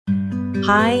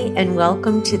Hi, and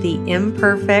welcome to the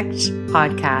Imperfect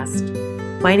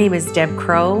Podcast. My name is Deb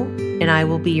Crow, and I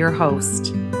will be your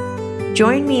host.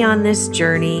 Join me on this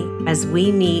journey as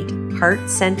we meet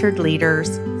heart-centered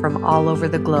leaders from all over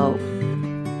the globe.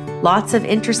 Lots of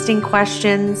interesting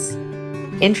questions,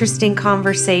 interesting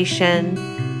conversation,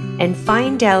 and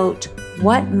find out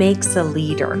what makes a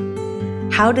leader.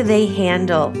 How do they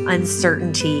handle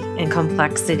uncertainty and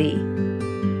complexity?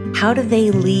 How do they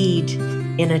lead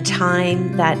in a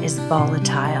time that is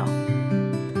volatile?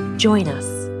 Join us.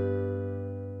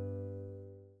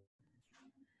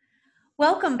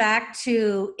 Welcome back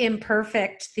to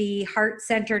Imperfect, the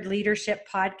Heart-Centered Leadership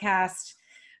Podcast.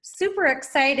 Super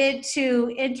excited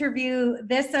to interview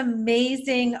this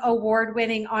amazing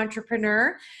award-winning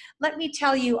entrepreneur. Let me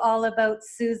tell you all about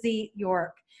Susie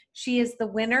York. She is the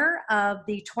winner of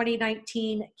the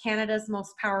 2019 Canada's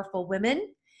Most Powerful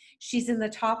Women. She's in the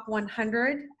top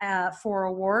 100 for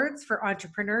awards for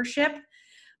entrepreneurship.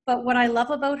 But what I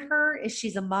love about her is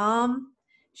she's a mom,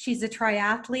 she's a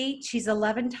triathlete, she's an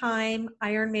 11-time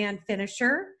Ironman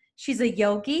finisher, she's a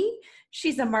yogi,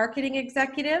 she's a marketing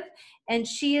executive, and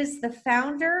she is the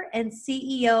founder and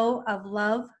CEO of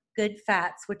Love Good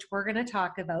Fats, which we're going to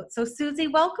talk about. So Susie,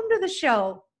 welcome to the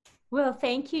show. Well,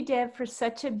 thank you, Deb, for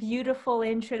such a beautiful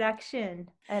introduction,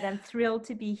 and I'm thrilled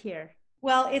to be here.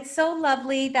 Well, it's so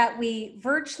lovely that we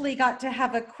virtually got to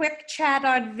have a quick chat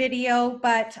on video,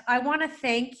 but I want to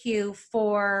thank you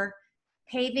for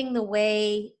paving the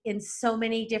way in so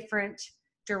many different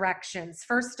directions.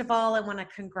 First of all, I want to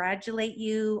congratulate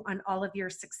you on all of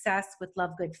your success with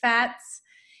Love Good Fats,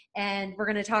 and we're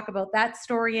going to talk about that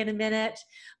story in a minute,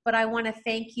 but I want to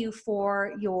thank you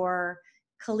for your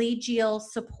collegial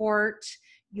support,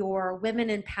 your women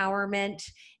empowerment,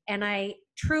 and I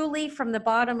truly, from the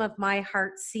bottom of my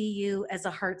heart, see you as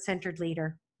a heart-centered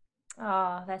leader.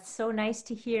 Oh, that's so nice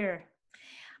to hear.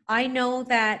 I know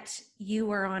that you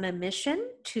are on a mission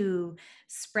to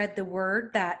spread the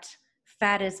word that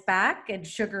fat is back and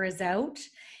sugar is out.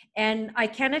 And I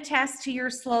can attest to your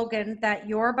slogan that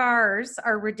your bars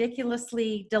are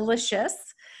ridiculously delicious.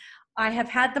 I have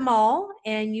had them all,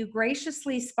 and you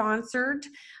graciously sponsored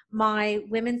my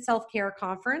Women's Self-Care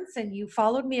Conference, and you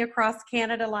followed me across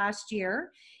Canada last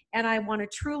year, and I want to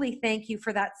truly thank you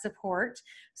for that support.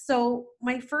 So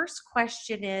my first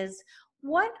question is,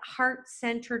 what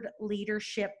heart-centered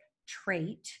leadership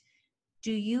trait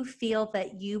do you feel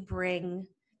that you bring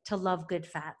to Love Good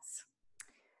Fats?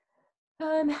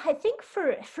 I think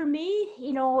for me,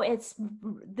 it's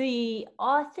the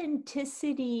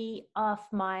authenticity of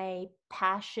my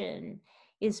passion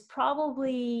is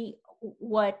probably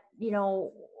what,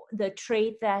 the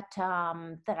trait that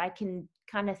that I can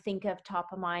kind of think of top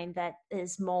of mind that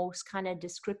is most kind of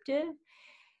descriptive.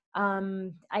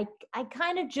 I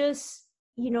kind of just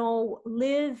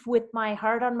live with my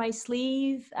heart on my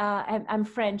sleeve. I'm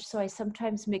French, so I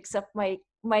sometimes mix up my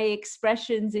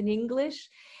expressions in English.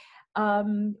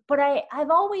 But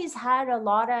I've always had a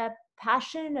lot of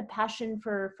a passion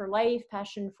for life,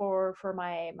 passion for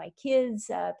my kids,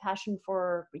 passion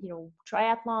for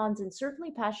triathlons, and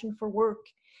certainly passion for work.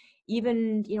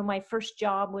 Even my first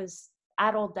job was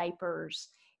adult diapers,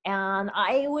 and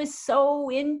I was so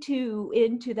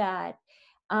into that.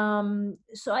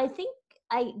 So I think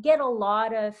I get a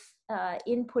lot of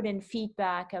input and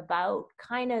feedback about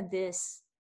kind of this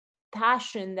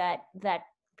passion that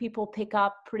people pick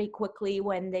up pretty quickly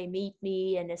when they meet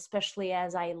me, and especially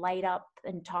as I light up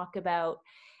and talk about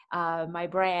my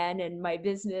brand and my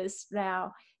business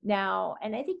now.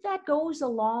 And I think that goes a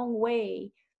long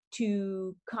way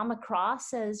to come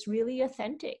across as really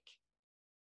authentic.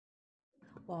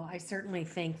 Well, I certainly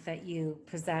think that you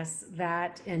possess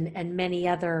that and many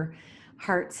other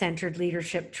heart-centered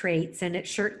leadership traits, and it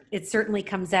certainly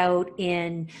comes out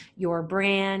in your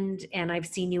brand, and I've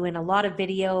seen you in a lot of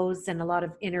videos and a lot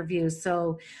of interviews,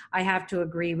 so I have to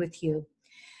agree with you.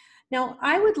 Now,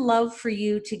 I would love for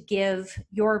you to give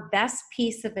your best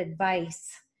piece of advice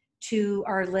to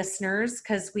our listeners,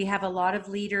 because we have a lot of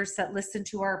leaders that listen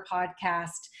to our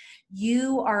podcast.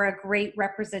 You are a great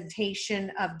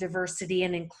representation of diversity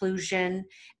and inclusion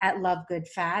at Love Good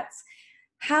Fats.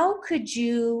 How could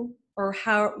you,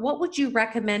 what would you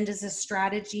recommend as a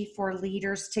strategy for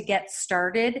leaders to get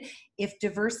started if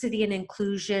diversity and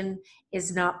inclusion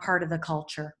is not part of the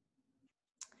culture?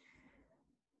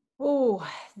 Oh,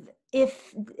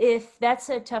 if that's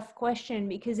a tough question,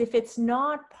 because if it's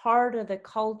not part of the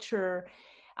culture,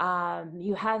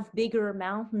 you have bigger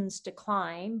mountains to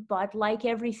climb. But like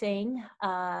everything,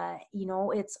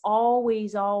 it's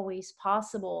always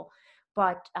possible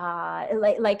But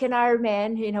like an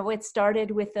Ironman, you know, it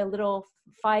started with a little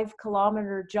 5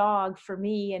 kilometer jog for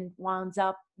me and wound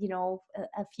up, you know,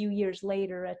 a few years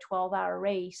later, a 12-hour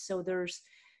race. So there's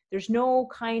no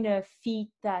kind of feat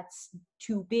that's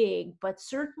too big, but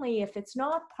certainly if it's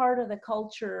not part of the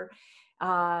culture,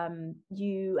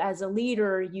 you as a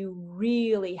leader, you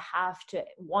really have to,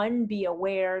 one, be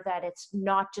aware that it's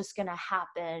not just going to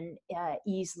happen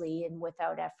easily and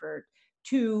without effort.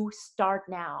 Two, start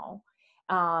now.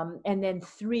 And then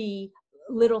three,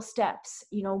 little steps,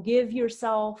 you know, give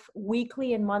yourself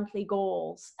weekly and monthly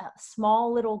goals,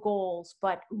 small little goals,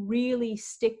 but really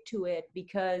stick to it,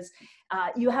 because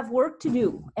you have work to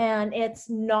do and it's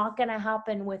not going to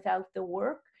happen without the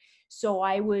work. So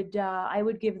I would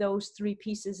give those three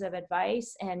pieces of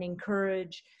advice and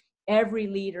encourage every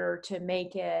leader to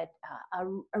make it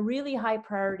a really high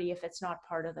priority if it's not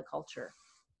part of the culture.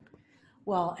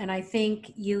 Well, and I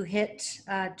think you hit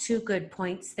two good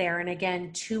points there. And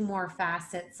again, two more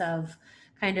facets of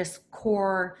kind of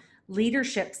core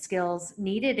leadership skills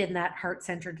needed in that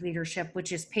heart-centered leadership,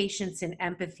 which is patience and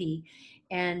empathy.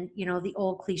 And, you know, the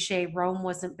old cliche, Rome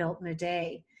wasn't built in a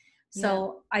day.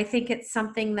 So I think it's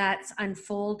something that's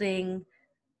unfolding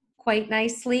quite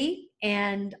nicely.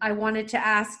 And I wanted to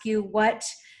ask you, what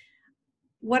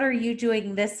are you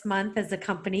doing this month as a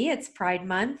company? It's Pride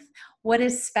Month. What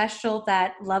is special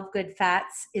that Love Good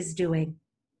Fats is doing?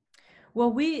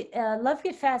 Well, we Love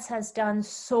Good Fats has done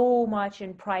so much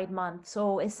in Pride Month.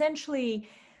 So essentially,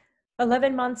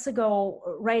 11 months ago,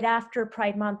 right after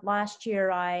Pride Month last year,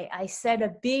 I set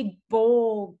a big,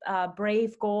 bold,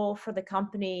 brave goal for the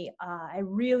company. I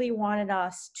really wanted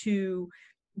us to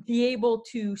be able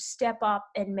to step up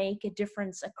and make a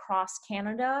difference across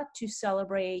Canada to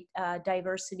celebrate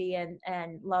diversity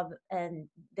and love, and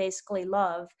basically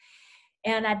love.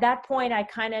 And at that point, I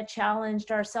kind of challenged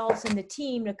ourselves and the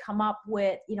team to come up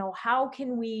with, you know, how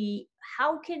can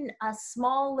a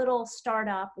small little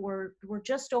startup, we're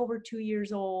just over 2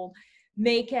 years old,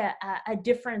 make a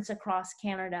difference across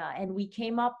Canada? And we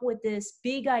came up with this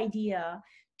big idea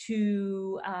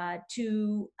to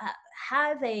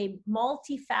have a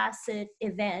multifaceted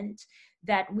event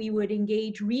that we would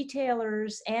engage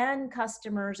retailers and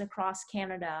customers across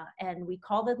Canada. And we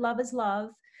called it Love is Love.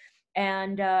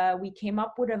 And we came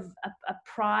up with a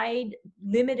Pride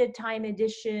limited time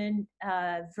edition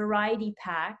variety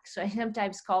pack. So I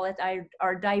sometimes call it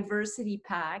our diversity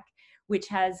pack, which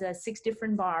has 6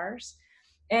 different bars.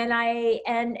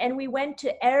 And we went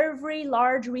to every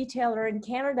large retailer in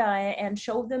Canada and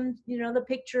showed them, you know, the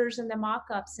pictures and the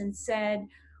mock-ups and said,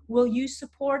 will you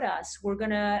support us? We're going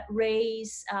to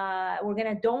we're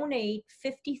going to donate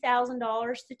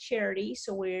 $50,000 to charity.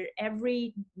 So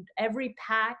every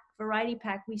pack, variety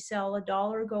pack we sell,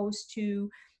 $1 goes to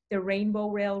the Rainbow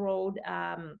Railroad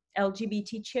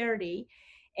LGBT charity.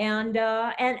 And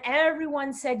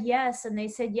everyone said yes. And they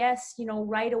said yes, you know,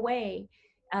 right away.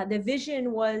 The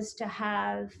vision was to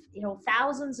have, you know,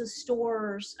 thousands of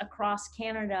stores across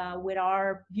Canada with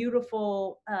our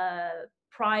beautiful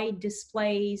Pride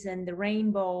displays and the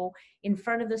rainbow in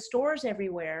front of the stores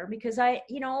everywhere. Because I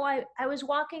was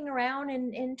walking around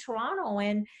in Toronto,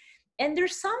 and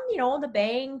there's some, you know, the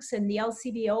banks and the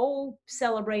LCBO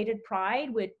celebrated Pride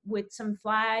with some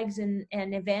flags and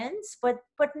events, but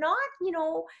not, you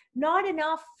know, not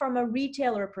enough from a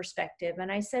retailer perspective. And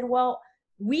I said, well,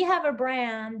 we have a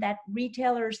brand that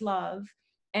retailers love,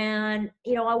 and,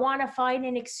 you know, I want to find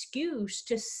an excuse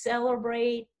to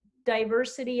celebrate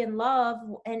diversity and love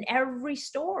in every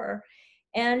store.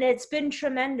 And it's been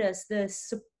tremendous. The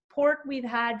support we've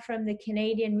had from the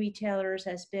Canadian retailers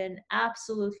has been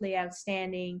absolutely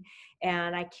outstanding,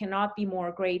 and I cannot be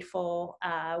more grateful.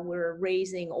 We're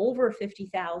raising over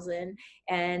 50,000,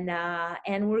 and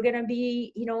we're going to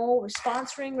be, you know,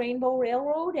 sponsoring Rainbow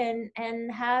Railroad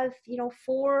and have, you know,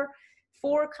 four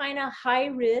kind of high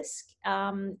risk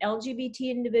LGBT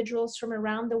individuals from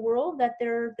around the world, that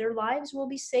their lives will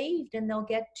be saved, and they'll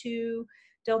get to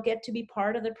be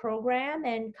part of the program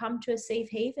and come to a safe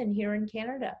haven here in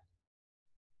Canada.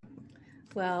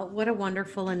 Well, what a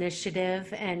wonderful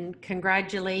initiative, and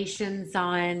congratulations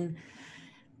on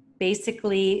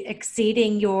basically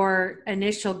exceeding your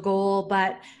initial goal.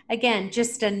 But again,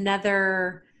 just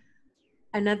another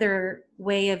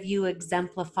way of you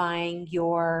exemplifying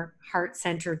your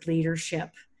heart-centered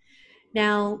leadership.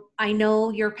 Now, I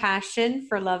know your passion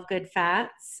for Love Good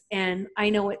Fats, and I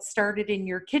know it started in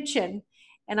your kitchen.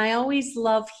 And I always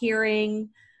love hearing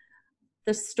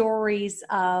the stories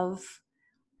of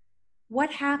What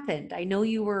happened? I know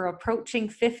you were approaching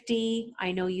 50.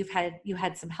 I know you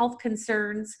had some health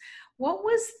concerns. What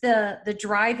was the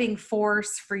driving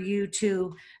force for you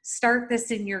to start this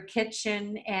in your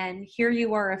kitchen, and here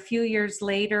you are a few years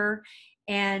later,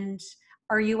 and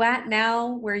are you at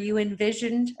now where you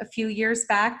envisioned a few years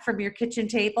back from your kitchen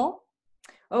table?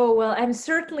 Oh, well, I'm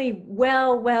certainly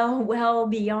well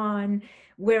beyond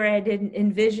where I didn't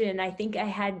envision. I think I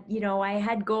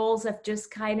had goals of just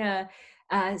kind of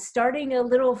starting a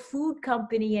little food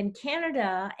company in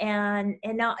Canada and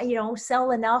not,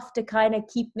 sell enough to kind of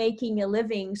keep making a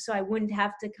living, so I wouldn't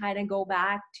have to kind of go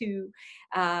back to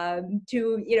other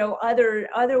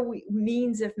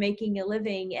means of making a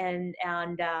living, and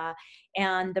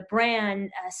the brand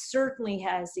certainly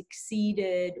has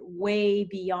exceeded way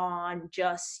beyond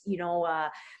just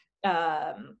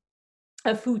um,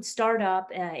 a food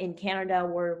startup in Canada.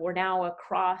 We're now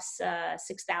across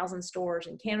 6,000 stores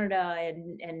in Canada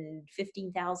and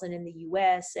 15,000 in the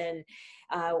US, and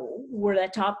we're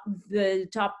the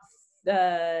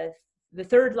the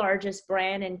third largest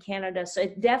brand in Canada. So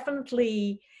it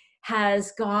definitely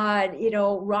has got,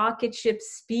 rocket ship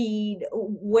speed,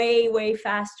 way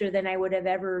faster than I would have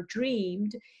ever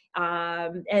dreamed.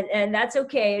 And that's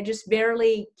okay. I just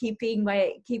barely keep being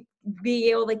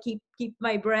able to keep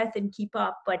my breath and keep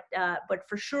up. But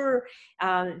for sure,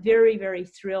 very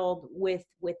thrilled with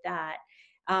that.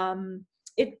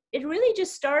 It really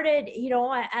just started,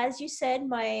 as you said,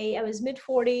 I was mid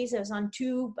 40s. I was on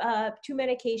two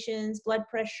medications, blood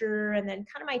pressure, and then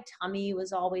kind of my tummy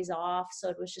was always off, so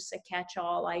it was just a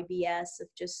catch-all IBS of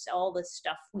just all the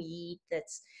stuff we eat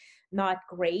that's not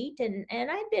great. And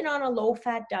I'd been on a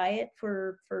low-fat diet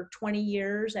for 20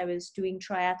 years. I was doing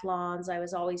triathlons. I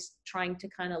was always trying to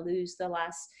kind of lose the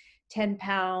last 10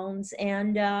 pounds,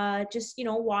 and just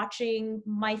watching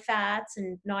my fats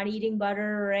and not eating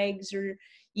butter or eggs or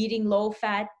eating low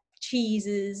fat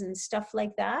cheeses and stuff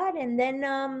like that. And then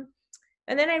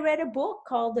I read a book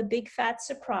called The Big Fat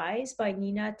Surprise by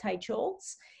Nina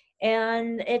Teicholz,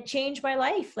 and it changed my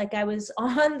life. Like, I was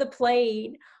on the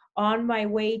plane on my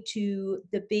way to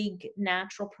the big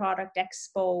natural product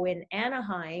expo in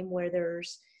Anaheim, where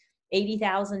there's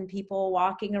 80,000 people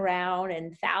walking around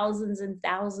and thousands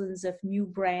of new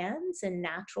brands and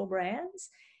natural brands.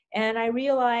 And I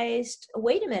realized,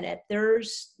 wait a minute,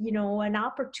 there's, an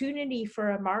opportunity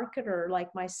for a marketer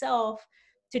like myself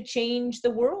to change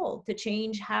the world, to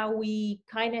change how we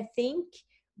kind of think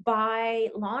by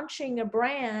launching a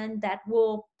brand that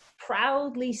will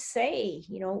proudly say,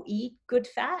 eat good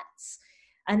fats.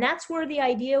 And that's where the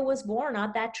idea was born,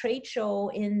 at that trade show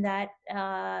in that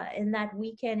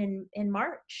weekend in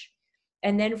March.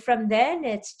 And then from then,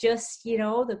 it's just,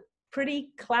 the pretty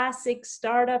classic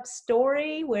startup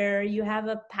story where you have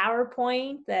a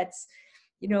PowerPoint that's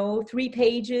 3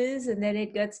 pages, and then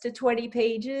it gets to 20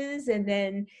 pages, and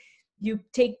then you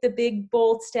take the big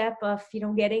bold step of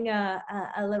getting a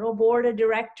little board of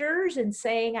directors and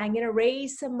saying, I'm going to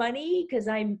raise some money because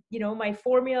my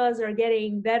formulas are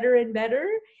getting better and better,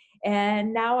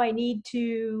 and now I need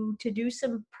to do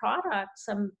some products,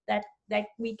 that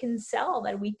we can sell,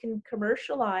 that we can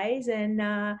commercialize, and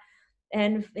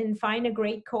find a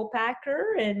great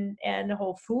co-packer, and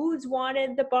Whole Foods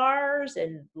wanted the bars,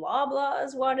 and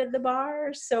Loblaws wanted the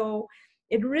bars. So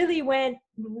it really went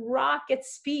rocket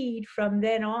speed from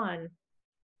then on.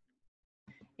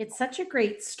 It's such a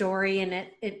great story, and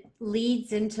it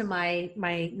leads into my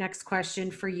next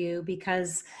question for you,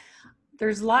 because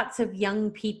there's lots of young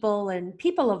people and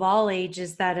people of all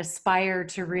ages that aspire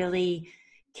to really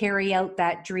carry out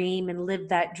that dream and live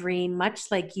that dream,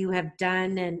 much like you have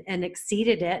done and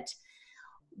exceeded it.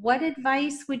 What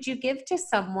advice would you give to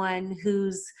someone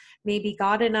who's maybe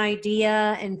got an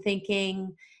idea and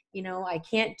thinking, I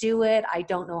can't do it. I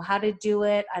don't know how to do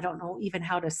it. I don't know even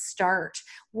how to start.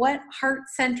 What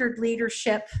heart-centered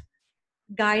leadership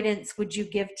guidance would you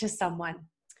give to someone?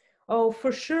 Oh,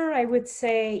 for sure. I would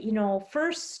say,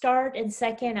 first start, and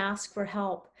second, ask for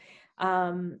help.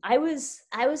 I was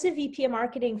a VP of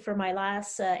marketing for my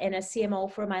last and a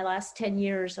CMO for my last 10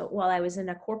 years while I was in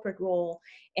a corporate role.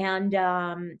 And,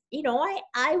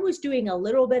 I was doing a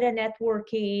little bit of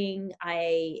networking.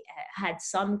 I had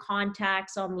some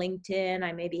contacts on LinkedIn.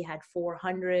 I maybe had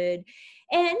 400.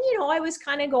 And, I was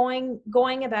kind of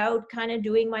going about kind of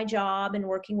doing my job and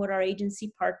working with our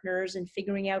agency partners and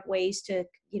figuring out ways to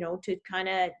kind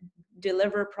of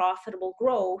deliver profitable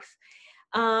growth.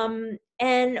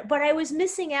 But I was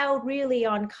missing out really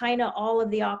on kind of all of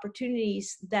the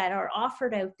opportunities that are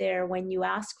offered out there when you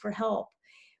ask for help.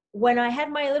 When I had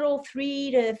my little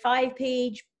 3 to 5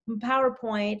 page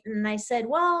PowerPoint, and I said,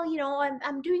 well,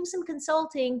 I'm doing some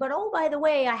consulting, but oh, by the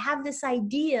way, I have this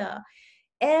idea.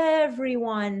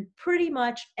 Everyone, pretty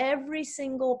much every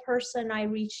single person I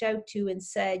reached out to and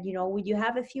said, would you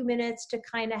have a few minutes to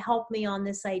kind of help me on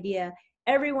this idea?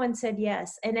 Everyone said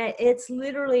yes. And it's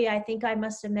literally, I think I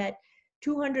must have met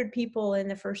 200 people in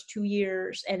the first 2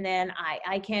 years. And then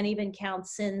I can't even count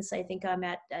since. I think I'm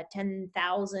at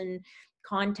 10,000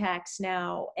 contacts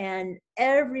now. And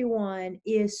everyone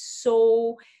is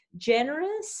so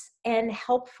generous and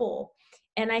helpful.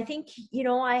 And I think,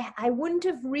 I wouldn't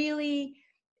have really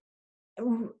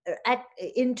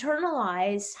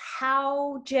internalize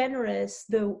how generous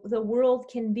the world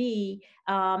can be,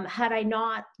 had I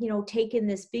not taken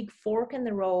this big fork in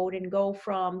the road and go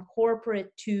from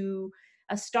corporate to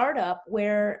a startup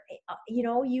where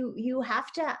you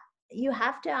have to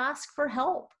ask for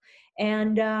help.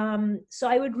 And so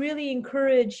I would really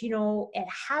encourage, it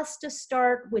has to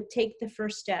start with take the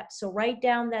first step. So write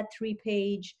down that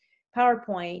 3-page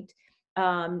PowerPoint,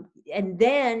 and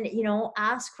then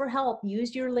ask for help.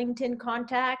 Use your LinkedIn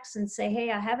contacts and say,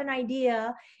 hey, I have an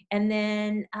idea. And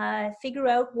then figure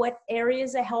out what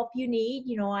areas of help you need.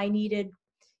 I needed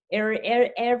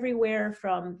everywhere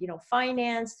from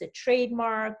finance to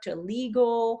trademark to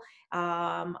legal.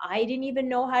 I didn't even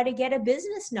know how to get a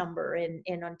business number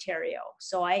in Ontario,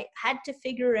 so I had to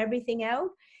figure everything out,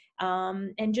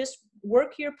 and just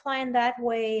work your plan that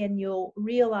way, and you'll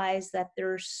realize that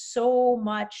there's so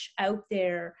much out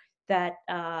there that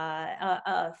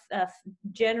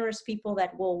generous people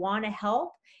that will want to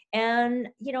help. And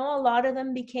a lot of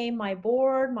them became my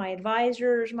board, my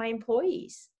advisors, my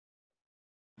employees.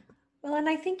 Well, and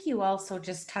I think you also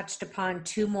just touched upon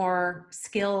two more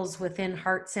skills within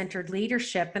heart-centered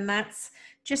leadership, and that's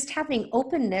just having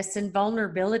openness and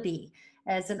vulnerability.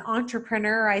 As an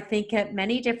entrepreneur, I think at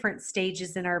many different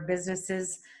stages in our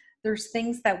businesses, there's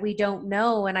things that we don't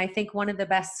know. And I think one of the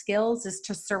best skills is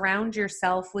to surround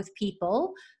yourself with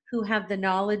people who have the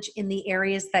knowledge in the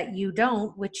areas that you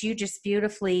don't, which you just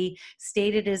beautifully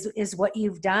stated is what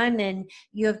you've done. And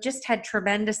you have just had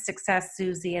tremendous success,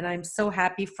 Susie, and I'm so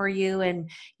happy for you.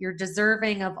 And you're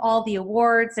deserving of all the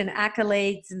awards and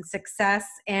accolades and success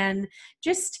and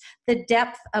just the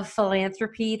depth of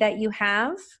philanthropy that you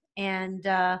have. And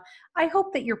I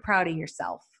hope that you're proud of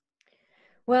yourself.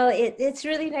 Well, it's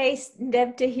really nice,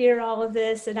 Deb, to hear all of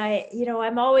this. And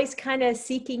I'm always kind of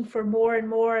seeking for more and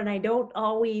more, and I don't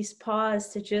always pause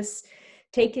to just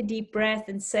take a deep breath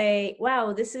and say,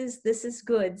 wow, this is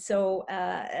good. So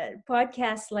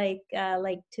podcasts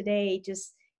like today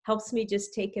just helps me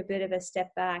just take a bit of a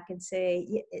step back and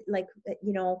say,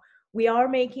 we are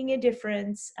making a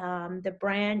difference. The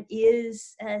brand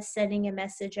is sending a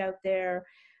message out there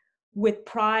with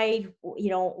pride.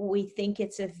 We think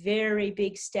it's a very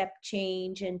big step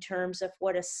change in terms of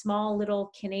what a small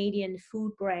little Canadian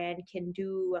food brand can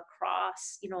do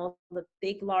across, the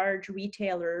big, large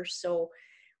retailers. So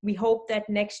we hope that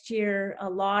next year, a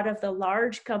lot of the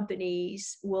large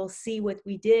companies will see what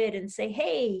we did and say,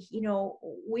 hey,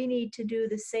 we need to do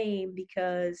the same,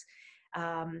 because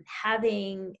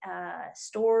having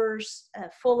stores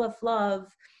full of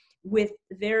love with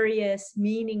various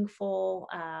meaningful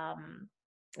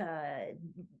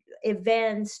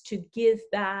events to give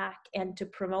back and to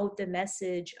promote the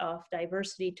message of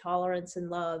diversity, tolerance, and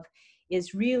love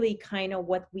is really kind of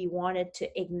what we wanted to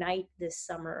ignite this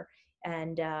summer.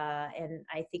 And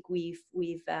I think we've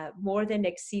more than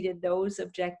exceeded those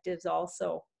objectives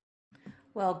also.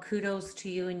 Well, kudos to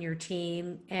you and your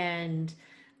team. And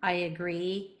I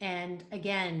agree. And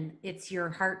again, it's your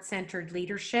heart centered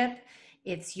leadership,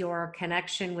 it's your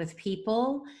connection with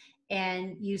people,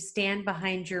 and you stand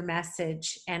behind your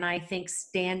message. And I think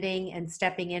standing and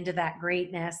stepping into that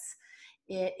greatness,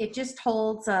 it just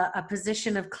holds a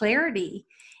position of clarity.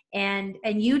 And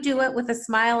you do it with a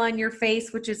smile on your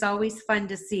face, which is always fun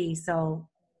to see. So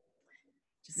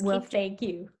just Well, thank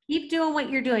you. keep doing what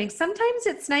you're doing. Sometimes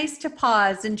it's nice to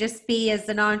pause and just be as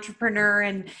an entrepreneur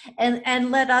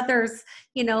and let others,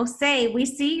 say, we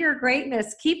see your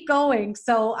greatness, keep going.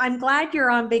 So I'm glad you're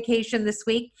on vacation this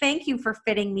week. Thank you for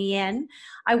fitting me in.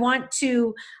 I want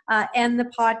to end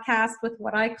the podcast with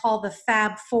what I call the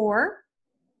Fab Four.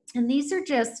 And these are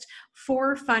just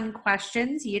 4 fun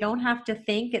questions. You don't have to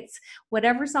think. It's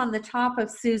whatever's on the top of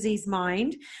Susie's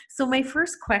mind. So my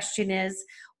first question is,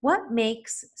 what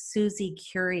makes Susie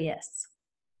curious?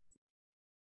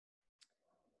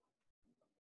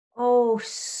 Oh,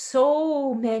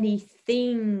 so many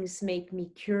things make me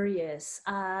curious.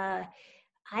 I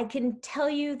can tell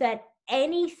you that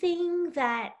anything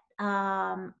that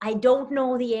I don't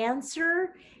know the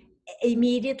answer,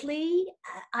 immediately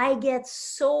I get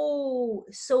so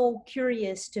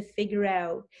curious to figure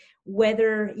out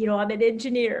whether, I'm an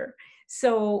engineer,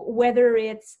 so whether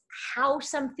it's how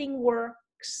something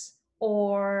works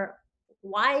or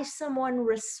why someone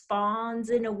responds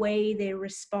in a way they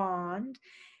respond.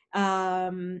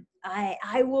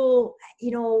 I will,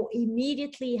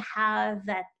 immediately have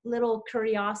that little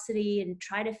curiosity and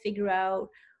try to figure out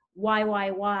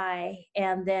why,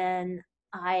 and then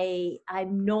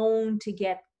I'm known to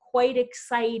get quite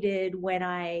excited when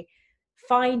I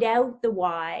find out the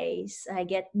whys. I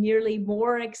get nearly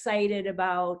more excited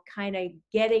about kind of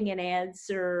getting an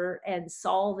answer and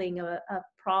solving a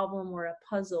problem or a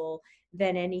puzzle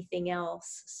than anything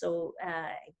else. So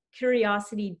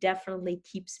curiosity definitely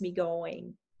keeps me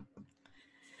going.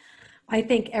 I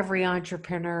think every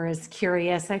entrepreneur is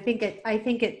curious. I think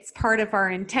it's part of our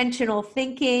intentional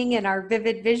thinking and our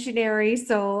vivid visionary.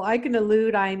 So I can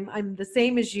allude I'm the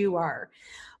same as you are.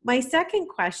 My second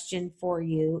question for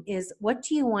you is, what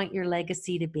do you want your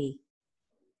legacy to be?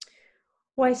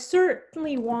 Well, I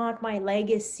certainly want my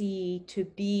legacy to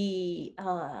be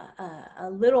a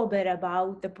little bit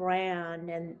about the brand,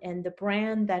 and the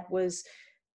brand that was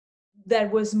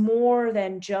more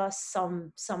than just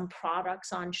some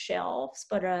products on shelves,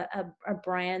 but a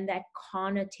brand that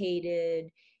connotated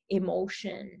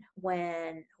emotion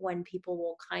when people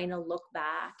will kind of look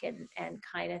back and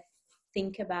kind of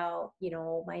think about,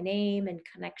 my name and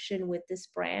connection with this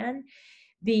brand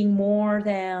being more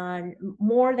than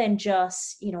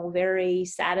just, very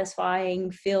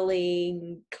satisfying,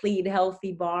 filling, clean,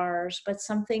 healthy bars, but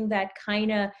something that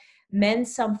kind of meant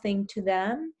something to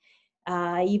them,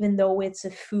 even though it's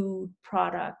a food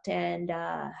product. And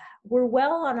we're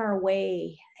well on our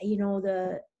way.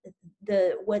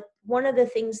 The what one of the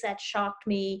things that shocked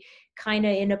me kind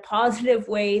of in a positive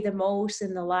way the most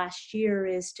in the last year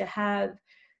is to have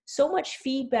so much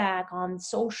feedback on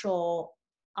social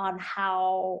on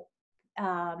how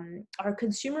our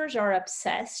consumers are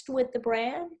obsessed with the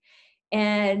brand.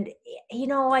 And,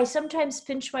 I sometimes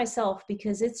pinch myself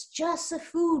because it's just a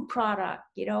food product.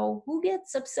 Who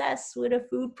gets obsessed with a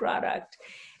food product?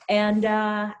 And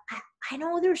I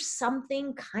know there's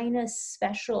something kind of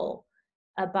special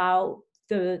about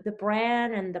the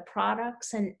brand and the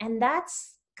products. And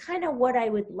that's kind of what I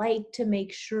would like to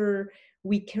make sure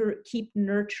we keep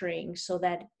nurturing, so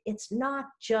that it's not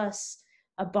just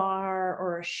a bar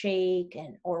or a shake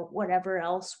or whatever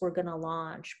else we're going to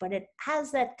launch, but it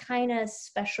has that kind of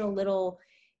special little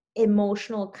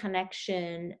emotional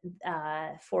connection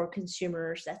for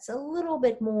consumers that's a little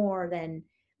bit more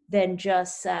than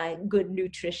just good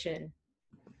nutrition.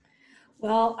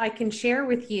 Well, I can share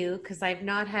with you, because I've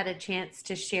not had a chance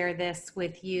to share this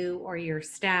with you or your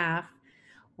staff.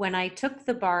 When I took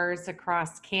the bars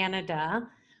across Canada,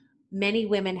 many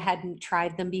women hadn't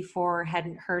tried them before,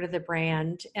 hadn't heard of the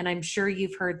brand. And I'm sure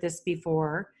you've heard this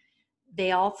before.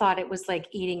 They all thought it was like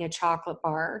eating a chocolate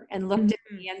bar and looked at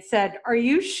Mhm. me and said, "Are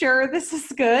you sure this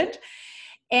is good?"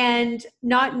 And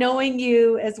not knowing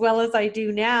you as well as I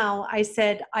do now, I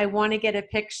said, "I want to get a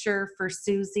picture for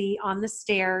Susie on the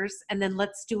stairs, and then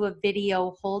let's do a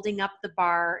video holding up the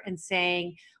bar and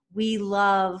saying, 'We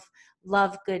love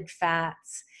good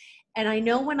fats.'" And I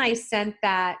know when I sent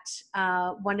that,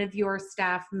 one of your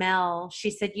staff, Mel,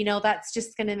 she said, "That's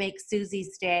just going to make Susie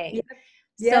stay." Yep.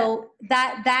 Yeah. So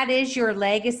that is your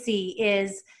legacy,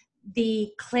 is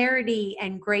the clarity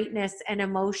and greatness and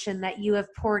emotion that you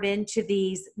have poured into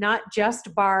these, not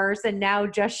just bars and now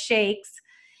just shakes.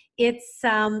 It's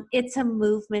a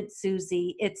movement,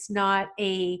 Susie. It's not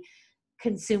a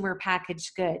consumer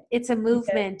packaged good. It's a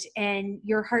movement, and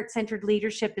your heart-centered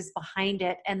leadership is behind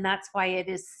it, and that's why it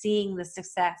is seeing the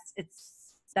success.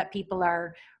 It's that people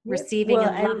are Yep. receiving Well,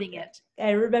 and loving it.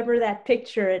 I remember that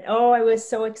picture, and oh, I was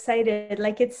so excited.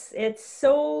 Like it's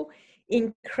so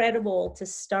incredible to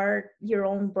start your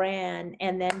own brand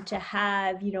and then to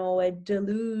have, a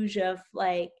deluge of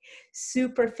like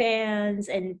super fans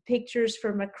and pictures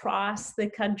from across the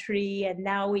country. And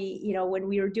now when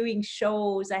we were doing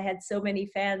shows, I had so many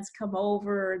fans come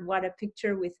over and want a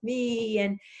picture with me.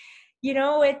 And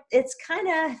it's kind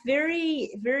of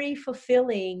very very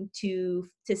fulfilling to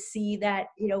see that,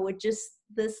 with just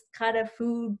this kind of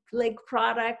food like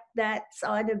product that's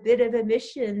on a bit of a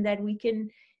mission, that we can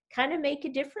kind of make a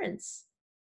difference.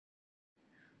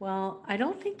 Well, I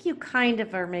don't think you kind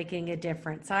of are making a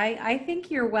difference. I think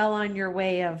you're well on your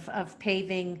way of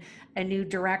paving a new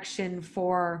direction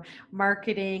for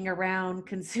marketing around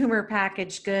consumer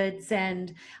packaged goods.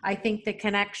 And I think the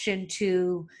connection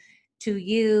to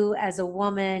you as a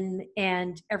woman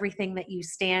and everything that you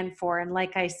stand for. And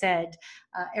like I said,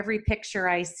 every picture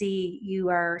I see, you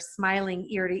are smiling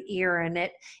ear to ear, and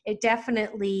it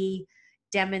definitely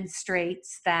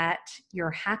demonstrates that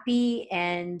you're happy,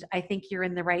 and I think you're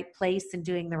in the right place and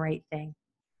doing the right thing.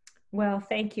 Well,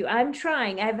 thank you. I'm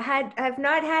trying. I've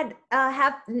not had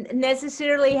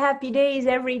necessarily happy days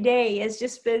every day. It's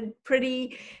just been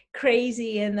pretty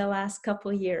crazy in the last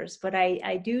couple of years. But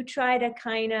I do try to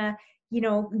kind of,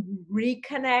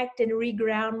 reconnect and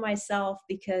reground myself,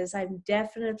 because I'm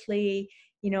definitely,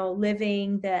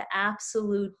 living the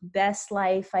absolute best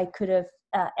life I could have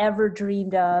ever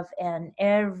dreamed of. And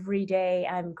every day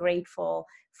I'm grateful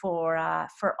for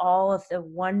all of the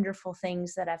wonderful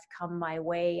things that have come my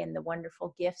way and the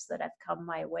wonderful gifts that have come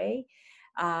my way.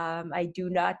 I do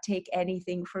not take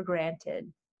anything for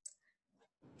granted.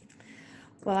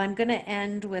 Well, I'm going to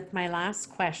end with my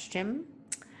last question.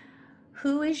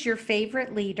 Who is your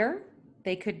favorite leader?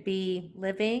 They could be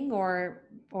living or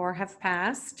have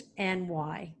passed, and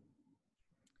why?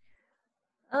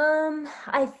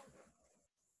 I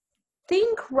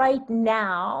think right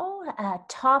now,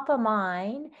 top of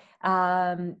mind,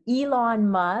 Elon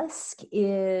Musk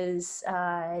is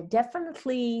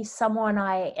definitely someone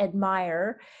I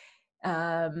admire.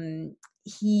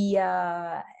 He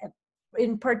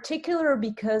in particular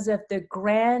because of the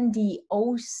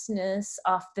grandioseness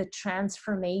of the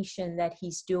transformation that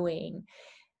he's doing.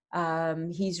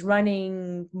 He's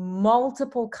running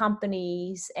multiple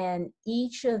companies, and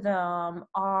each of them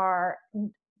are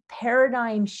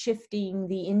paradigm shifting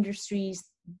the industries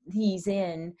he's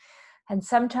in. And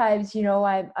sometimes,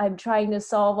 I'm trying to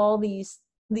solve all these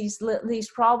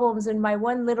problems in my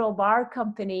one little bar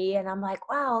company, and I'm like,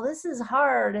 wow, this is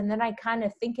hard. And then I kind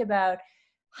of think about,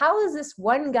 how is this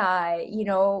one guy, he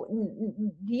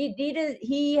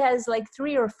has like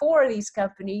 3 or 4 of these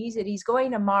companies, and he's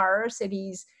going to Mars, and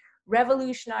he's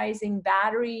revolutionizing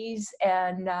batteries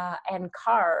and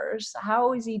cars.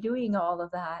 How is he doing all of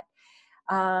that?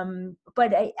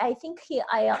 But I think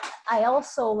I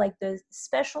also like the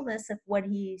specialness of what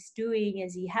he's doing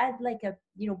is he had like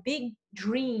big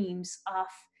dreams of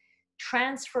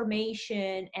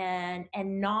transformation and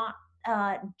not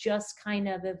just kind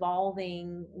of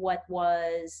evolving what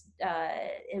was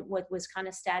kind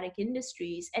of static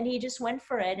industries, and he just went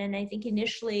for it. And I think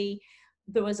initially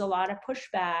there was a lot of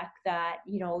pushback that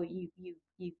you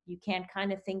can't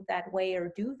kind of think that way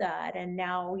or do that. And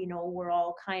now we're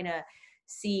all kind of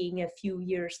seeing a few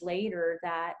years later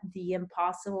that the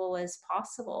impossible is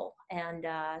possible. And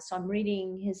so I'm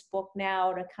reading his book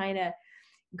now to kind of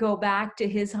go back to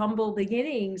his humble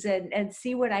beginnings and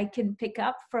see what I can pick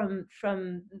up from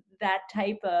that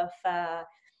type of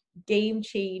game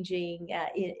changing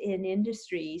in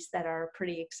industries that are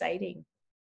pretty exciting.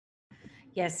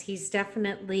 Yes, he's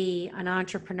definitely an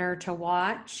entrepreneur to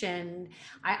watch, and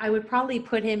I would probably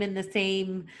put him in the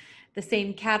same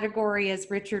category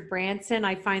as Richard Branson.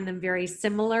 I find them very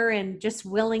similar and just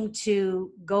willing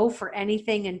to go for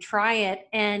anything and try it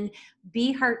and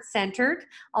be heart-centered,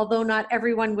 although not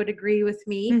everyone would agree with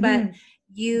me, but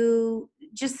you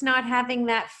just not having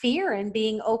that fear and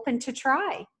being open to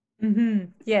try.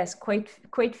 Yes, quite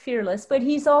fearless. But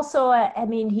he's also,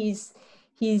 he's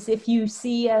if you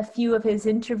see a few of his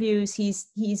interviews,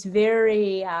 he's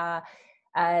very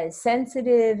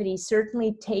sensitive, and he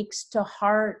certainly takes to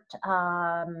heart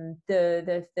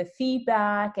the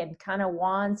feedback, and kind of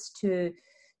wants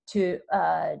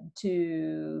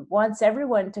wants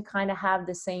everyone to kind of have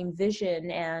the same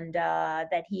vision and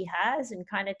that he has, and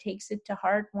kind of takes it to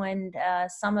heart when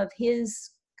some of his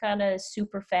kind of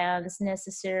super fans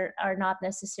are not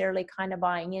necessarily kind of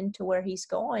buying into where he's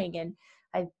going. And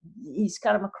he's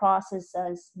come across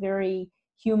as very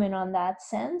human on that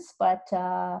sense, but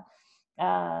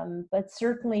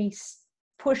certainly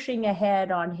pushing ahead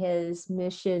on his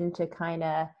mission to kind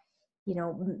of,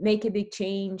 make a big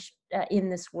change in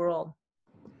this world.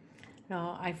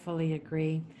 No, I fully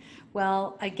agree.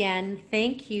 Well, again,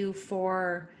 thank you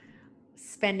for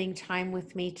spending time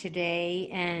with me today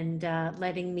and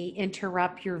letting me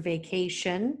interrupt your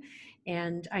vacation.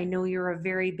 And I know you're a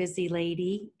very busy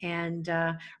lady, and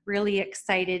really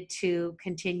excited to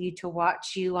continue to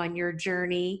watch you on your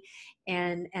journey,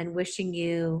 and wishing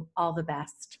you all the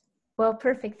best. Well,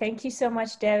 perfect. Thank you so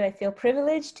much, Deb. I feel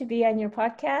privileged to be on your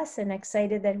podcast and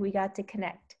excited that we got to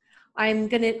connect. I'm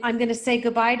gonna say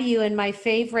goodbye to you in my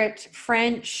favorite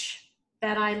French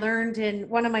that I learned, in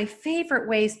one of my favorite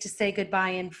ways to say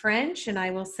goodbye in French, and I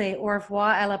will say au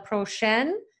revoir à la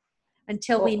prochaine,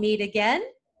 until we meet again.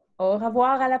 Au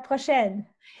revoir, à la prochaine.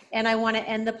 And I want to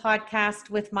end the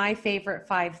podcast with my favorite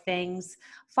 5 things.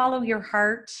 Follow your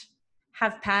heart,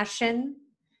 have passion,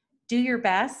 do your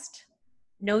best,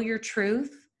 know your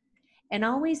truth, and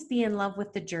always be in love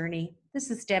with the journey. This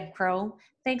is Deb Crow.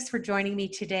 Thanks for joining me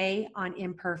today on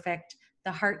Imperfect,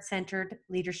 the Heart Centered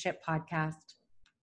Leadership Podcast.